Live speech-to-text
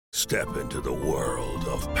Step into the world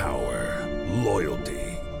of power, loyalty,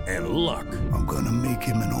 and luck. I'm gonna make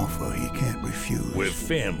him an offer he can't refuse. With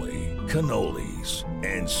family, cannolis,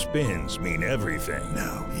 and spins mean everything.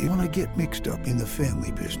 Now, you wanna get mixed up in the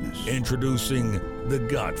family business. Introducing The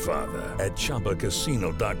Godfather at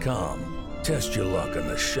ChumbaCasino.com. Test your luck in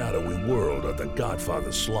the shadowy world of The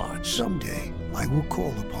Godfather slot. Someday, I will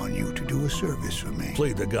call upon you to do a service for me.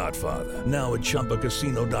 Play The Godfather now at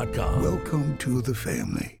ChumbaCasino.com. Welcome to the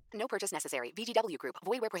family. No purchase necessary. VGW Group.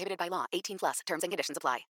 Void where prohibited by law. 18 plus. Terms and conditions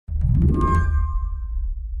apply.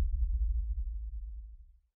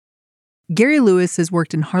 Gary Lewis has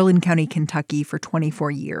worked in Harlan County, Kentucky for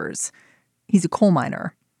 24 years. He's a coal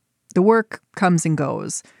miner. The work comes and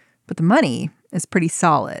goes, but the money is pretty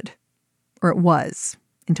solid. Or it was,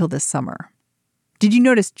 until this summer. Did you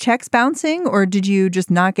notice checks bouncing, or did you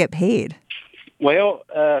just not get paid? Well,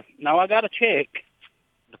 no, I got a check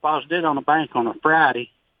deposited on a bank on a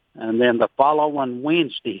Friday, and then the following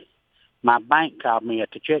Wednesday, my bank called me that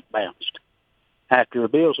the check bounced. After the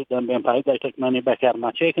bills had done been paid, they took money back out of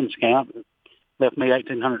my checking account and left me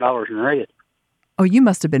 $1,800 in red. Oh, you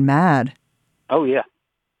must have been mad. Oh, yeah.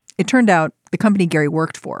 It turned out the company Gary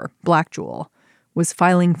worked for, Black Jewel, was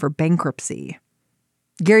filing for bankruptcy.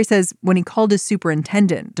 Gary says when he called his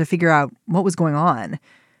superintendent to figure out what was going on,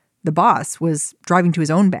 the boss was driving to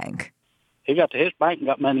his own bank. He got to his bank and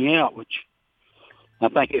got money out, which I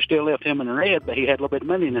think it still left him in the red, but he had a little bit of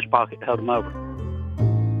money in his pocket to hold him over.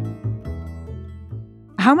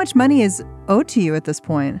 How much money is owed to you at this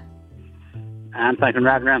point? I'm thinking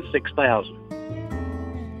right around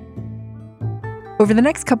 $6,000. Over the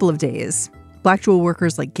next couple of days, Black Jewel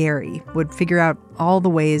workers like Gary would figure out all the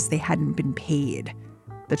ways they hadn't been paid.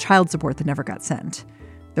 The child support that never got sent.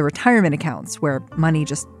 The retirement accounts where money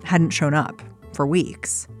just hadn't shown up for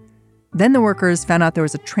weeks. Then the workers found out there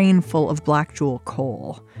was a train full of Black Jewel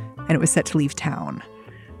coal, and it was set to leave town.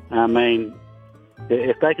 I mean,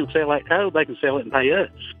 if they can sell that coal, they can sell it and pay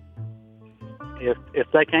us.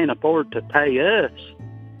 If they can't afford to pay us,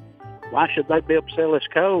 why should they be able to sell this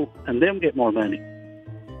coal and them get more money?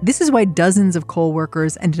 This is why dozens of coal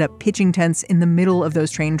workers ended up pitching tents in the middle of those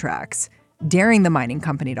train tracks, daring the mining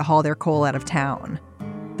company to haul their coal out of town.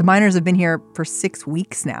 The miners have been here for 6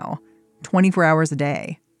 weeks now, 24 hours a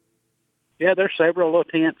day. Yeah, there's several little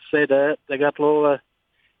tents set up. They got a little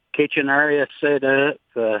kitchen area set up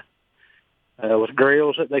with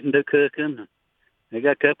grills that they can do cooking. They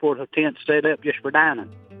got a couple of tents set up just for dining.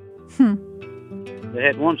 They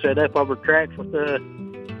had one set up over the tracks with the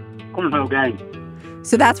cornhole game.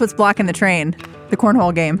 So that's what's blocking the train, the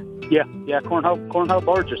cornhole game. Yeah, cornhole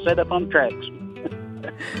boards are set up on the tracks.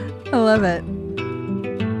 I love it.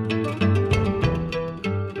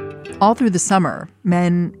 All through the summer,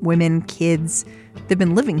 men, women, kids, they've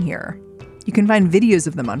been living here. You can find videos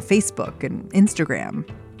of them on Facebook and Instagram,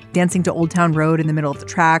 dancing to Old Town Road in the middle of the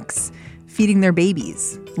tracks, feeding their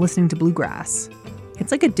babies, listening to bluegrass.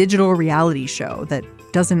 It's like a digital reality show that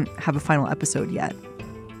doesn't have a final episode yet.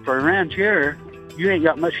 For around here, you ain't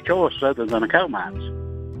got much choice other than the coal mines.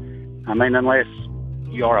 I mean, unless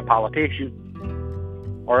you are a politician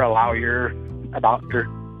or a lawyer, a doctor.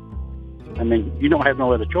 I mean, you don't have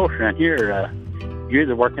no other choice around here. You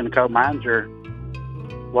either work in the coal mines or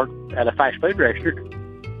work at a fast food restaurant.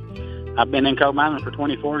 I've been in coal mining for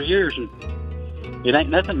 24 years, and it ain't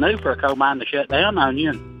nothing new for a coal mine to shut down on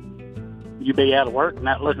you and you be out of work and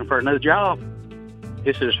not looking for a new job.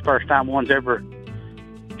 This is the first time one's ever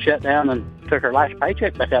shut down and took her last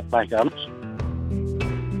paycheck back out the bank on us.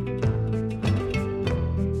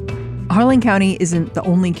 Harlan County isn't the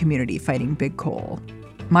only community fighting big coal.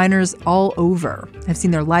 Miners all over have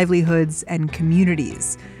seen their livelihoods and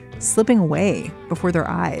communities slipping away before their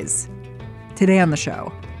eyes. Today on the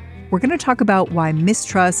show, we're going to talk about why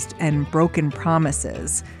mistrust and broken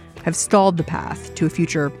promises have stalled the path to a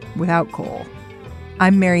future without coal.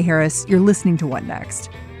 I'm Mary Harris. You're listening to What Next?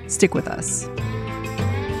 Stick with us.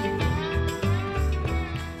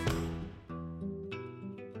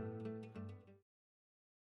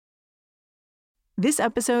 This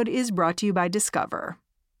episode is brought to you by Discover.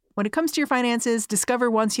 When it comes to your finances,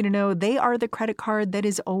 Discover wants you to know they are the credit card that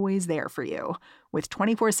is always there for you. With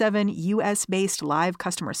 24/7 U.S.-based live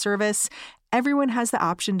customer service, everyone has the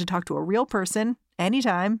option to talk to a real person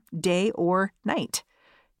anytime, day or night.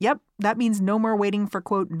 Yep, that means no more waiting for,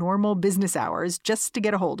 quote, normal business hours just to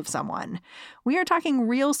get a hold of someone. We are talking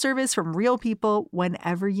real service from real people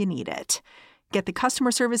whenever you need it. Get the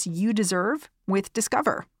customer service you deserve with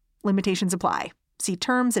Discover. Limitations apply. See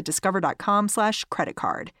terms at discover.com/credit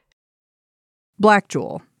card. Black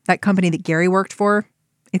Jewel, that company that Gary worked for,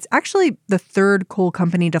 It's actually the third coal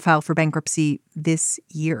company to file for bankruptcy this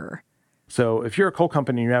year. So if you're a coal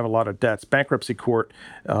company and you have a lot of debts, bankruptcy court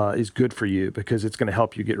is good for you because it's going to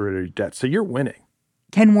help you get rid of your debts. So you're winning.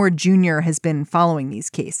 Ken Ward Jr. has been following these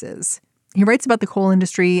cases. He writes about the coal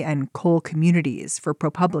industry and coal communities for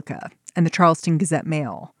ProPublica and the Charleston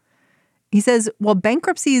Gazette-Mail. He says while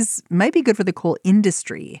bankruptcies might be good for the coal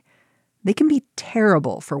industry, they can be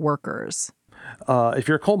terrible for workers. If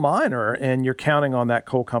you're a coal miner and you're counting on that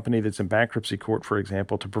coal company that's in bankruptcy court, for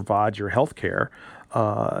example, to provide your health care,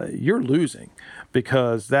 you're losing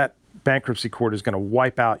because that bankruptcy court is going to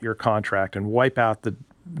wipe out your contract and wipe out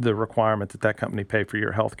the requirement that company pay for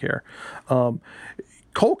your health care.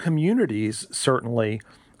 Coal communities certainly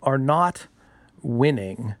are not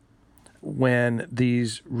winning when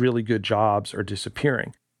these really good jobs are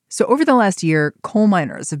disappearing. So over the last year, coal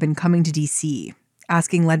miners have been coming to D.C.,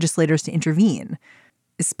 asking legislators to intervene,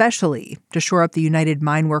 especially to shore up the United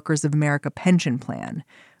Mine Workers of America pension plan,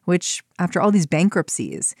 which, after all these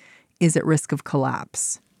bankruptcies, is at risk of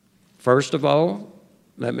collapse. First of all,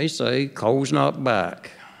 let me say, coal's not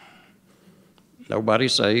back. Nobody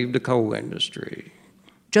saved the coal industry.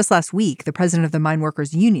 Just last week, the president of the Mine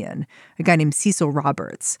Workers Union, a guy named Cecil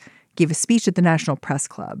Roberts, gave a speech at the National Press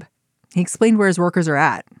Club. He explained where his workers are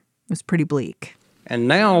at. It was pretty bleak. And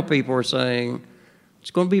now people are saying,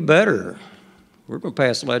 it's going to be better. We're going to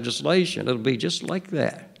pass legislation. It'll be just like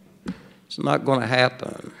that. It's not going to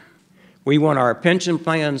happen. We want our pension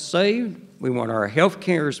plans saved. We want our health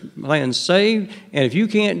care plans saved. And if you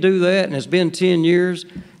can't do that, and it's been 10 years,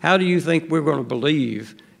 how do you think we're going to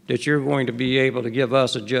believe that you're going to be able to give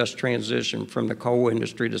us a just transition from the coal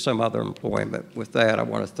industry to some other employment? With that, I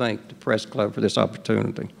want to thank the Press Club for this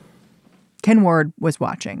opportunity. Ken Ward was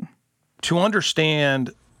watching. To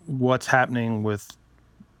understand what's happening with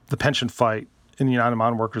the pension fight in the United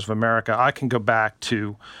Mine Workers of America, I can go back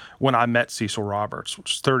to when I met Cecil Roberts,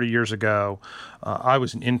 which was 30 years ago. I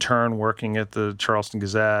was an intern working at the Charleston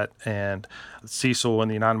Gazette, and Cecil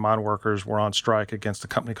and the United Mine Workers were on strike against a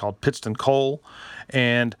company called Pittston Coal.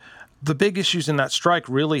 And the big issues in that strike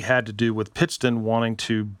really had to do with Pittston wanting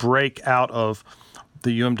to break out of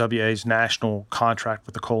the UMWA's national contract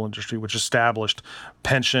with the coal industry, which established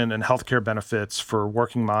pension and health care benefits for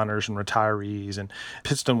working miners and retirees. And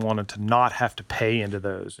Pittston wanted to not have to pay into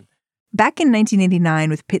those. Back in 1989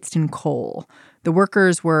 with Pittston Coal, the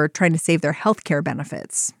workers were trying to save their health care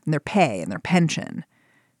benefits and their pay and their pension.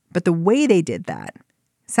 But the way they did that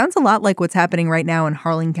sounds a lot like what's happening right now in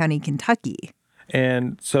Harlan County, Kentucky.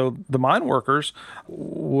 And so the mine workers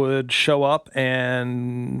would show up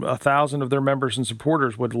and 1,000 of their members and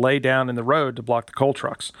supporters would lay down in the road to block the coal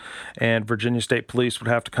trucks. And Virginia State Police would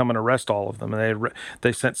have to come and arrest all of them. And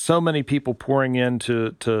they sent so many people pouring in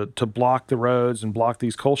to block the roads and block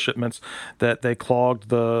these coal shipments that they clogged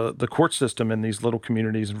the court system in these little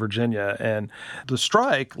communities in Virginia. And the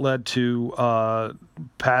strike led to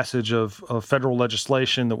passage of federal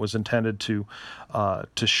legislation that was intended to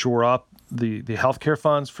shore up the healthcare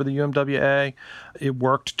funds for the UMWA. It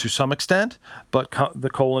worked to some extent, but the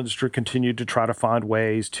coal industry continued to try to find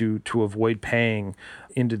ways to avoid paying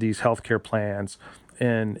into these healthcare plans.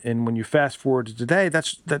 And when you fast forward to today,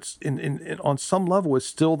 that's on some level is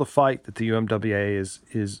still the fight that the UMWA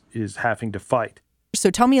is having to fight.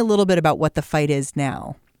 So tell me a little bit about what the fight is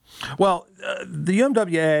now. Well, the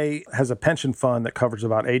UMWA has a pension fund that covers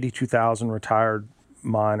about 82,000 retired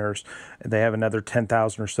miners. They have another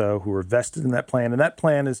 10,000 or so who are vested in that plan. And that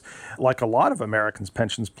plan is, like a lot of Americans'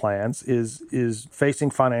 pensions plans, is facing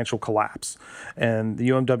financial collapse. And the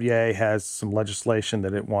UMWA has some legislation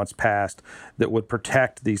that it wants passed that would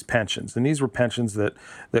protect these pensions. And these were pensions that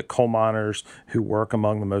coal miners who work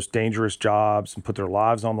among the most dangerous jobs and put their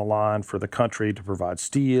lives on the line for the country to provide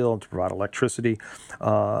steel and to provide electricity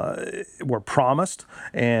were promised.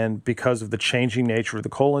 And because of the changing nature of the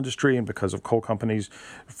coal industry and because of coal companies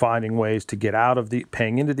finding ways to get out of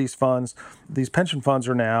paying into these funds, these pension funds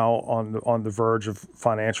are now on the verge of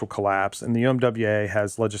financial collapse. And the UMWA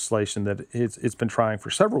has legislation that it's been trying for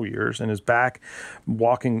several years and is back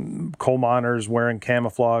walking. Coal miners wearing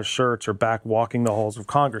camouflage shirts are back walking the halls of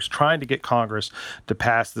Congress, trying to get Congress to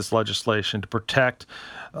pass this legislation to protect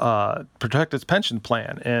its pension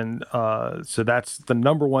plan. And so that's the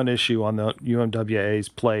number one issue on the UMWA's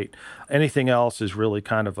plate. Anything else is really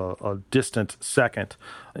kind of a distant second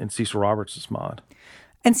in Cecil Roberts' mind.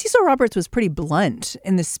 And Cecil Roberts was pretty blunt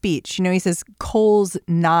in the speech. You know, he says coal's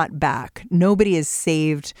not back. Nobody has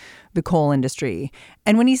saved the coal industry.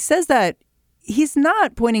 And when he says that, he's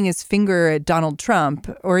not pointing his finger at Donald Trump,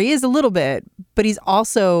 or he is a little bit, but he's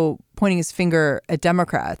also pointing his finger at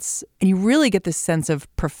Democrats. And you really get this sense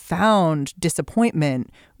of profound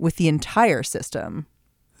disappointment with the entire system.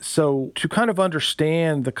 So to kind of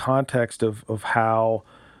understand the context of how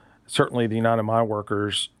certainly the United Mine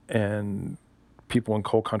Workers and people in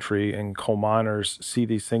coal country and coal miners see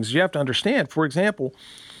these things, you have to understand, for example,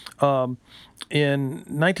 in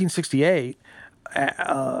 1968,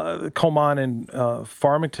 the coal mine in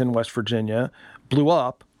Farmington, West Virginia, blew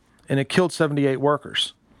up, and it killed 78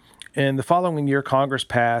 workers. And the following year, Congress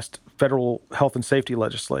passed federal health and safety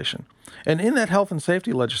legislation. And in that health and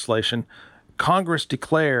safety legislation, Congress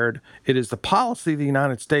declared it is the policy of the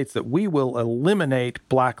United States that we will eliminate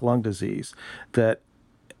black lung disease, that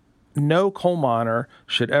no coal miner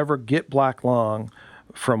should ever get black lung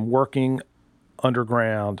from working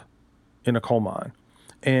underground in a coal mine.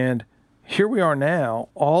 And here we are now,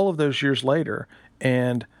 all of those years later,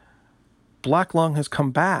 and black lung has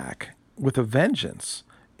come back with a vengeance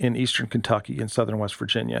in eastern Kentucky and southern West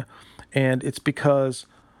Virginia. And it's because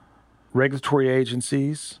regulatory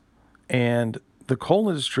agencies and the coal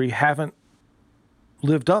industry haven't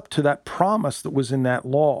lived up to that promise that was in that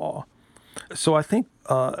law. So I think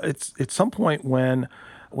it's at some point when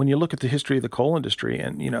you look at the history of the coal industry,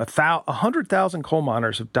 and 100,000 coal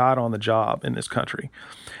miners have died on the job in this country,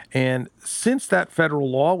 and since that federal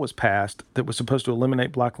law was passed that was supposed to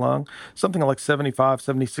eliminate black lung, something like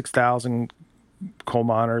 76,000 coal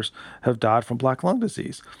miners have died from black lung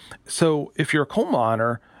disease. So if you're a coal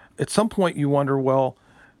miner, at some point you wonder, well,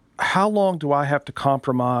 how long do I have to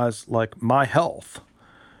compromise like my health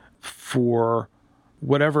for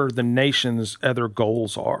whatever the nation's other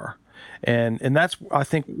goals are? And that's, I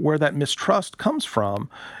think, where that mistrust comes from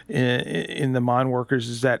in the mine workers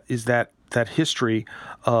is that history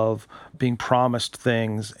of being promised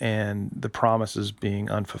things and the promises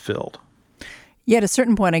being unfulfilled. Yeah, at a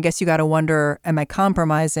certain point, I guess you got to wonder, am I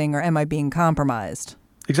compromising or am I being compromised?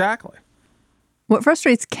 Exactly. What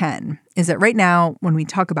frustrates Ken is that right now, when we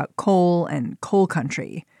talk about coal and coal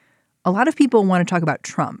country, a lot of people want to talk about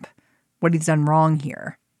Trump, what he's done wrong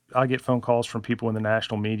here. I get phone calls from people in the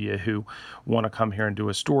national media who want to come here and do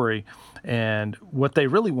a story, and what they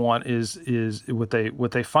really want is what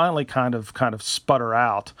they finally kind of sputter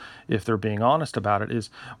out, if they're being honest about it, is,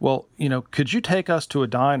 well, could you take us to a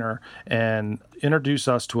diner and introduce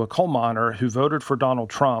us to a coal miner who voted for Donald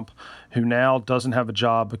Trump, who now doesn't have a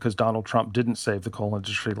job because Donald Trump didn't save the coal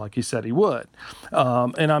industry like he said he would.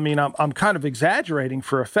 And I mean, I'm kind of exaggerating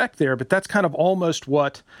for effect there, but that's kind of almost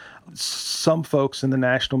what some folks in the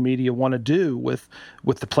national media want to do with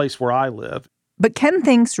the place where I live. But Ken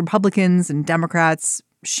thinks Republicans and Democrats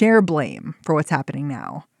share blame for what's happening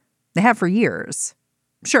now. They have for years.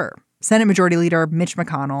 Sure, Senate Majority Leader Mitch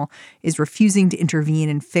McConnell is refusing to intervene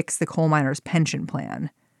and fix the coal miners' pension plan.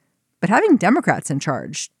 But having Democrats in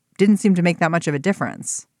charge didn't seem to make that much of a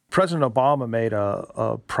difference. President Obama made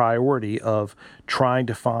a priority of trying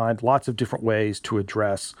to find lots of different ways to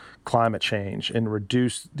address climate change and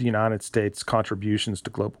reduce the United States' contributions to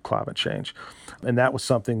global climate change. And that was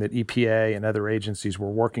something that EPA and other agencies were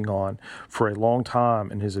working on for a long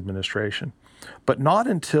time in his administration. But not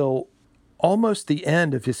until almost the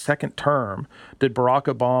end of his second term did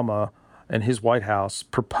Barack Obama and his White House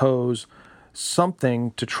propose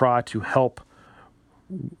something to try to help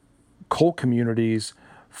coal communities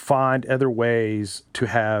find other ways to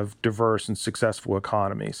have diverse and successful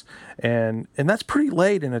economies. And that's pretty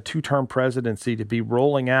late in a two-term presidency to be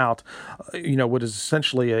rolling out, what is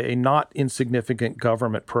essentially a not insignificant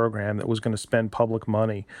government program that was going to spend public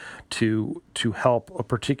money to help a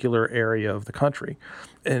particular area of the country.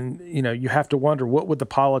 And, you have to wonder, what would the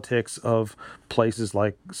politics of places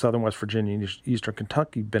like southern West Virginia and eastern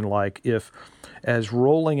Kentucky been like if, as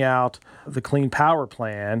rolling out the Clean Power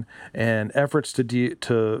Plan and efforts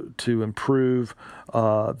to improve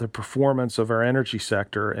the performance of our energy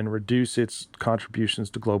sector and reduce its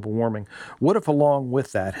contributions to global warming, what if along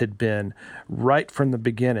with that had been, right from the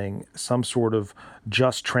beginning, some sort of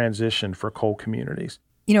just transition for coal communities?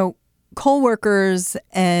 Coal workers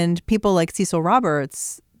and people like Cecil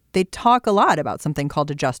Roberts, they talk a lot about something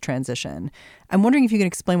called a just transition. I'm wondering if you can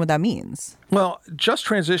explain what that means. Well, just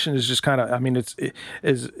transition is just kind of, it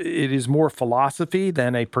is more philosophy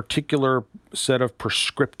than a particular set of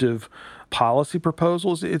prescriptive policy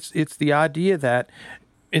proposals. It's the idea that,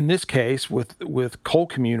 in this case, with coal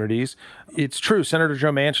communities, it's true. Senator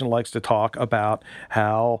Joe Manchin likes to talk about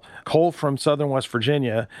how coal from southern West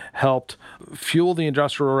Virginia helped fuel the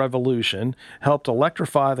Industrial Revolution, helped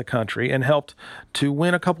electrify the country, and helped to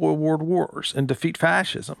win a couple of world wars and defeat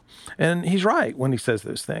fascism. And he's right when he says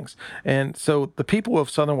those things. And so the people of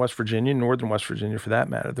southern West Virginia, northern West Virginia for that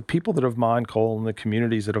matter, the people that have mined coal and the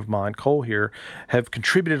communities that have mined coal here have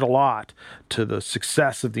contributed a lot to the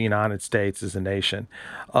success of the United States as a nation.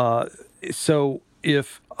 So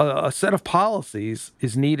if a set of policies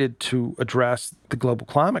is needed to address the global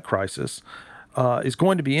climate crisis, is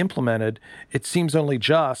going to be implemented, it seems only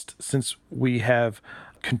just, since we have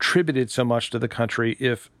contributed so much to the country,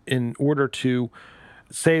 if in order to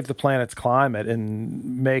save the planet's climate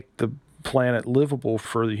and make the planet livable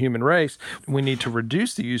for the human race, we need to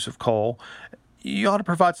reduce the use of coal. You ought to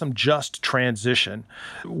provide some just transition,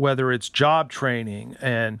 whether it's job training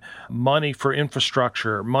and money for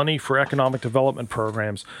infrastructure, money for economic development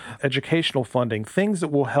programs, educational funding, things that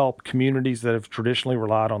will help communities that have traditionally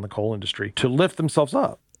relied on the coal industry to lift themselves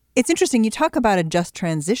up. It's interesting. You talk about a just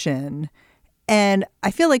transition, and I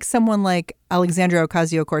feel like someone like Alexandria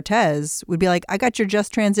Ocasio-Cortez would be like, I got your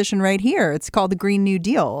just transition right here. It's called the Green New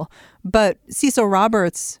Deal. But Cecil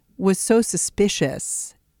Roberts was so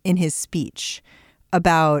suspicious in his speech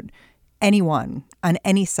about anyone on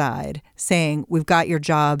any side saying, we've got your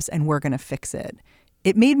jobs and we're going to fix it.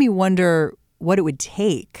 It made me wonder what it would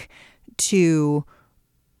take to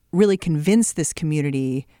really convince this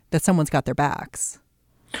community that someone's got their backs.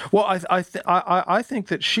 Well, I think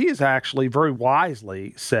that she has actually very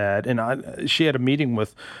wisely said, and she had a meeting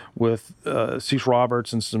with Cecil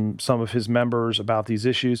Roberts and some of his members about these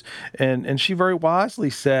issues, and she very wisely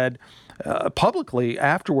said publicly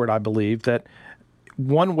afterward, I believe, that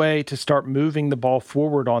one way to start moving the ball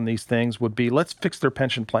forward on these things would be, let's fix their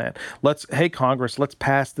pension plan. Hey, Congress, let's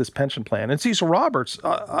pass this pension plan. And Cecil Roberts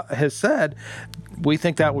has said, we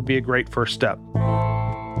think that would be a great first step.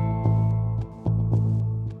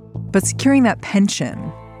 But securing that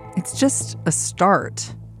pension, it's just a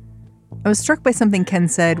start. I was struck by something Ken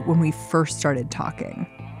said when we first started talking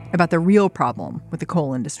about the real problem with the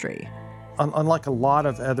coal industry. Unlike a lot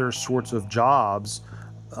of other sorts of jobs,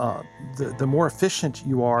 the more efficient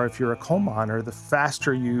you are if you're a coal miner, the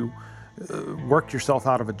faster you work yourself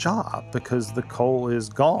out of a job, because the coal is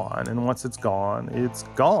gone. And once it's gone, it's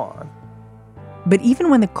gone. But even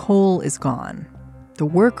when the coal is gone, the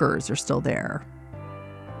workers are still there.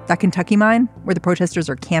 That Kentucky mine, where the protesters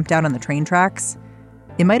are camped out on the train tracks,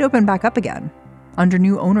 it might open back up again under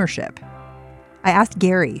new ownership. I asked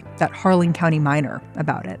Gary, that Harlan County miner,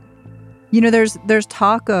 about it. You know, there's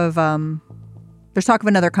talk of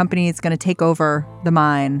another company that's going to take over the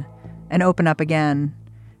mine and open up again.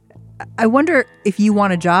 I wonder if you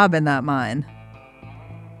want a job in that mine.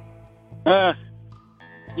 Yeah.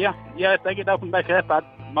 If they get opened back up,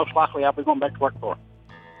 most likely I'll be going back to work for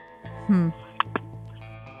them.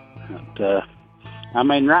 But, I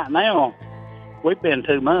mean, right now we've been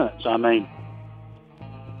 2 months. I mean,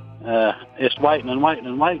 it's waiting and waiting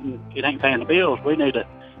and waiting. It ain't paying the bills. We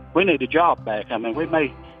need a job back. I mean, we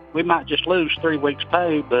might just lose 3 weeks'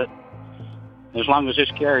 pay, but as long as this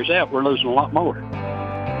carries out, we're losing a lot more.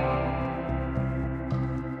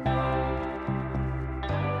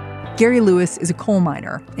 Gary Lewis is a coal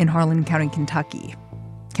miner in Harlan County, Kentucky.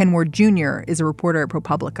 Ken Ward Jr. is a reporter at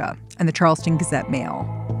ProPublica and the Charleston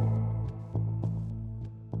Gazette-Mail.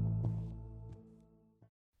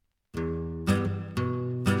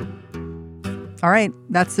 All right,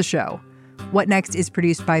 that's the show. What Next is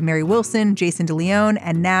produced by Mary Wilson, Jason DeLeon,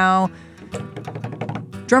 and now,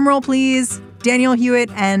 drumroll please, Daniel Hewitt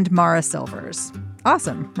and Mara Silvers.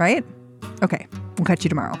 Awesome, right? Okay, we'll catch you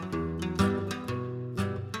tomorrow.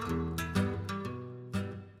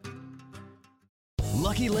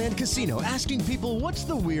 Lucky Land Casino, asking people, what's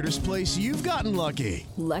the weirdest place you've gotten lucky?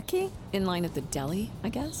 Lucky? In line at the deli, I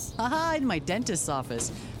guess? Aha, in my dentist's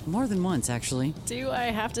office. More than once, actually. Do I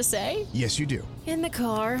have to say? Yes, you do. In the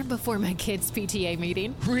car before my kids' PTA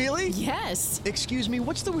meeting. Really? Yes. Excuse me,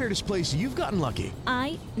 what's the weirdest place you've gotten lucky?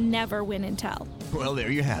 I never win and tell. Well, there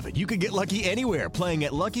you have it. You can get lucky anywhere, playing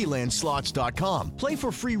at LuckyLandSlots.com. Play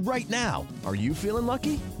for free right now. Are you feeling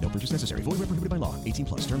lucky? No purchase necessary. Void where prohibited by law.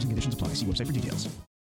 18+. Terms and conditions apply. See website for details.